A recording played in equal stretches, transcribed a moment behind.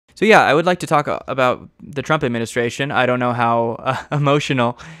So yeah, I would like to talk about the Trump administration. I don't know how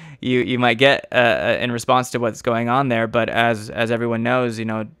emotional you might get in response to what's going on there, but as everyone knows,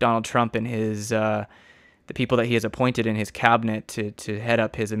 Donald Trump and his the people that he has appointed in his cabinet to head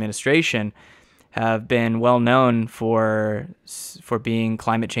up his administration have been well known for being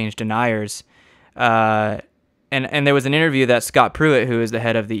climate change deniers. And there was an interview that Scott Pruitt, who is the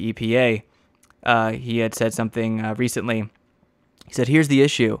head of the EPA, he had said something recently. He said, "Here's the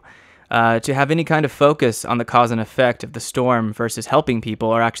issue. To have any kind of focus on the cause and effect of the storm versus helping people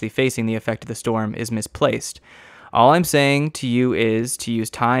or actually facing the effect of the storm is misplaced. All I'm saying to you is to use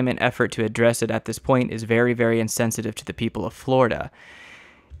time and effort to address it at this point is very, very insensitive to the people of Florida."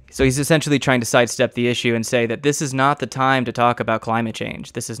 So he's essentially trying to sidestep the issue and say that this is not the time to talk about climate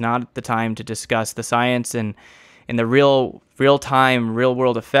change. This is not the time to discuss the science and the real-time,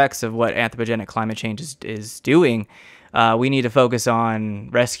 real-world effects of what anthropogenic climate change is doing. We need to focus on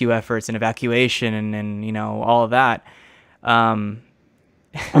rescue efforts and evacuation and all of that. I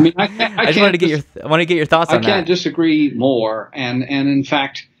mean, I just wanted to get your thoughts on that. I can't disagree more. And in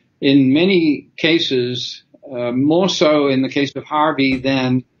fact, in many cases, more so in the case of Harvey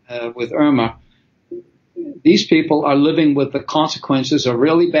than with Irma, these people are living with the consequences of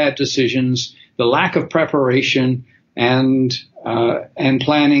really bad decisions, the lack of preparation and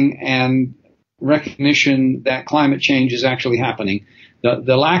planning and recognition that climate change is actually happening.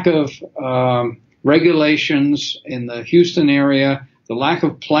 The lack of regulations in the Houston area, the lack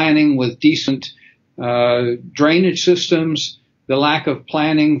of planning with decent drainage systems, the lack of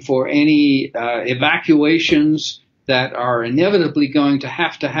planning for any evacuations that are inevitably going to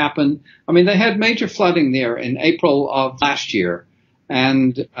have to happen. I mean, they had major flooding there in April of last year.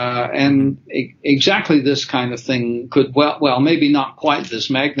 And exactly this kind of thing could, well, maybe not quite this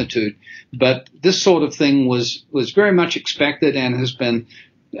magnitude, but this sort of thing was very much expected and has been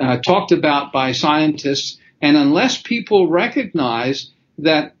talked about by scientists. And unless people recognize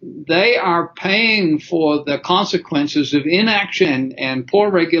that they are paying for the consequences of inaction and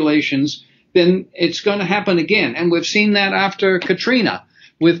poor regulations, then it's going to happen again. And we've seen that after Katrina.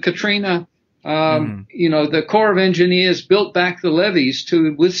 With Katrina, the Corps of Engineers built back the levees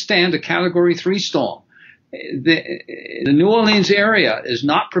to withstand a Category 3 storm. The New Orleans area is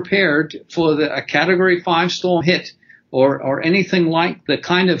not prepared for a Category 5 storm hit or anything like the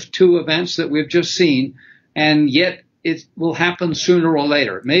kind of two events that we've just seen, and yet it will happen sooner or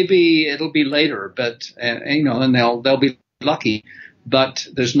later. Maybe it'll be later, but and they'll be lucky. But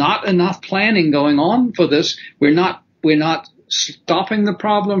there's not enough planning going on for this. We're not stopping the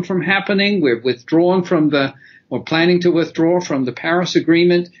problem from happening. We're planning to withdraw from the Paris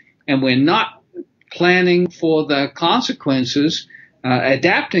Agreement, and we're not planning for the consequences,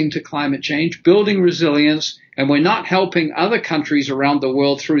 adapting to climate change, building resilience, and we're not helping other countries around the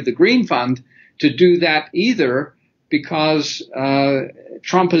world through the Green Fund to do that either, because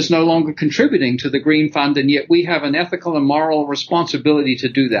Trump is no longer contributing to the Green Fund, and yet we have an ethical and moral responsibility to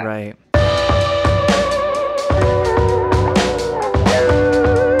do that. Right.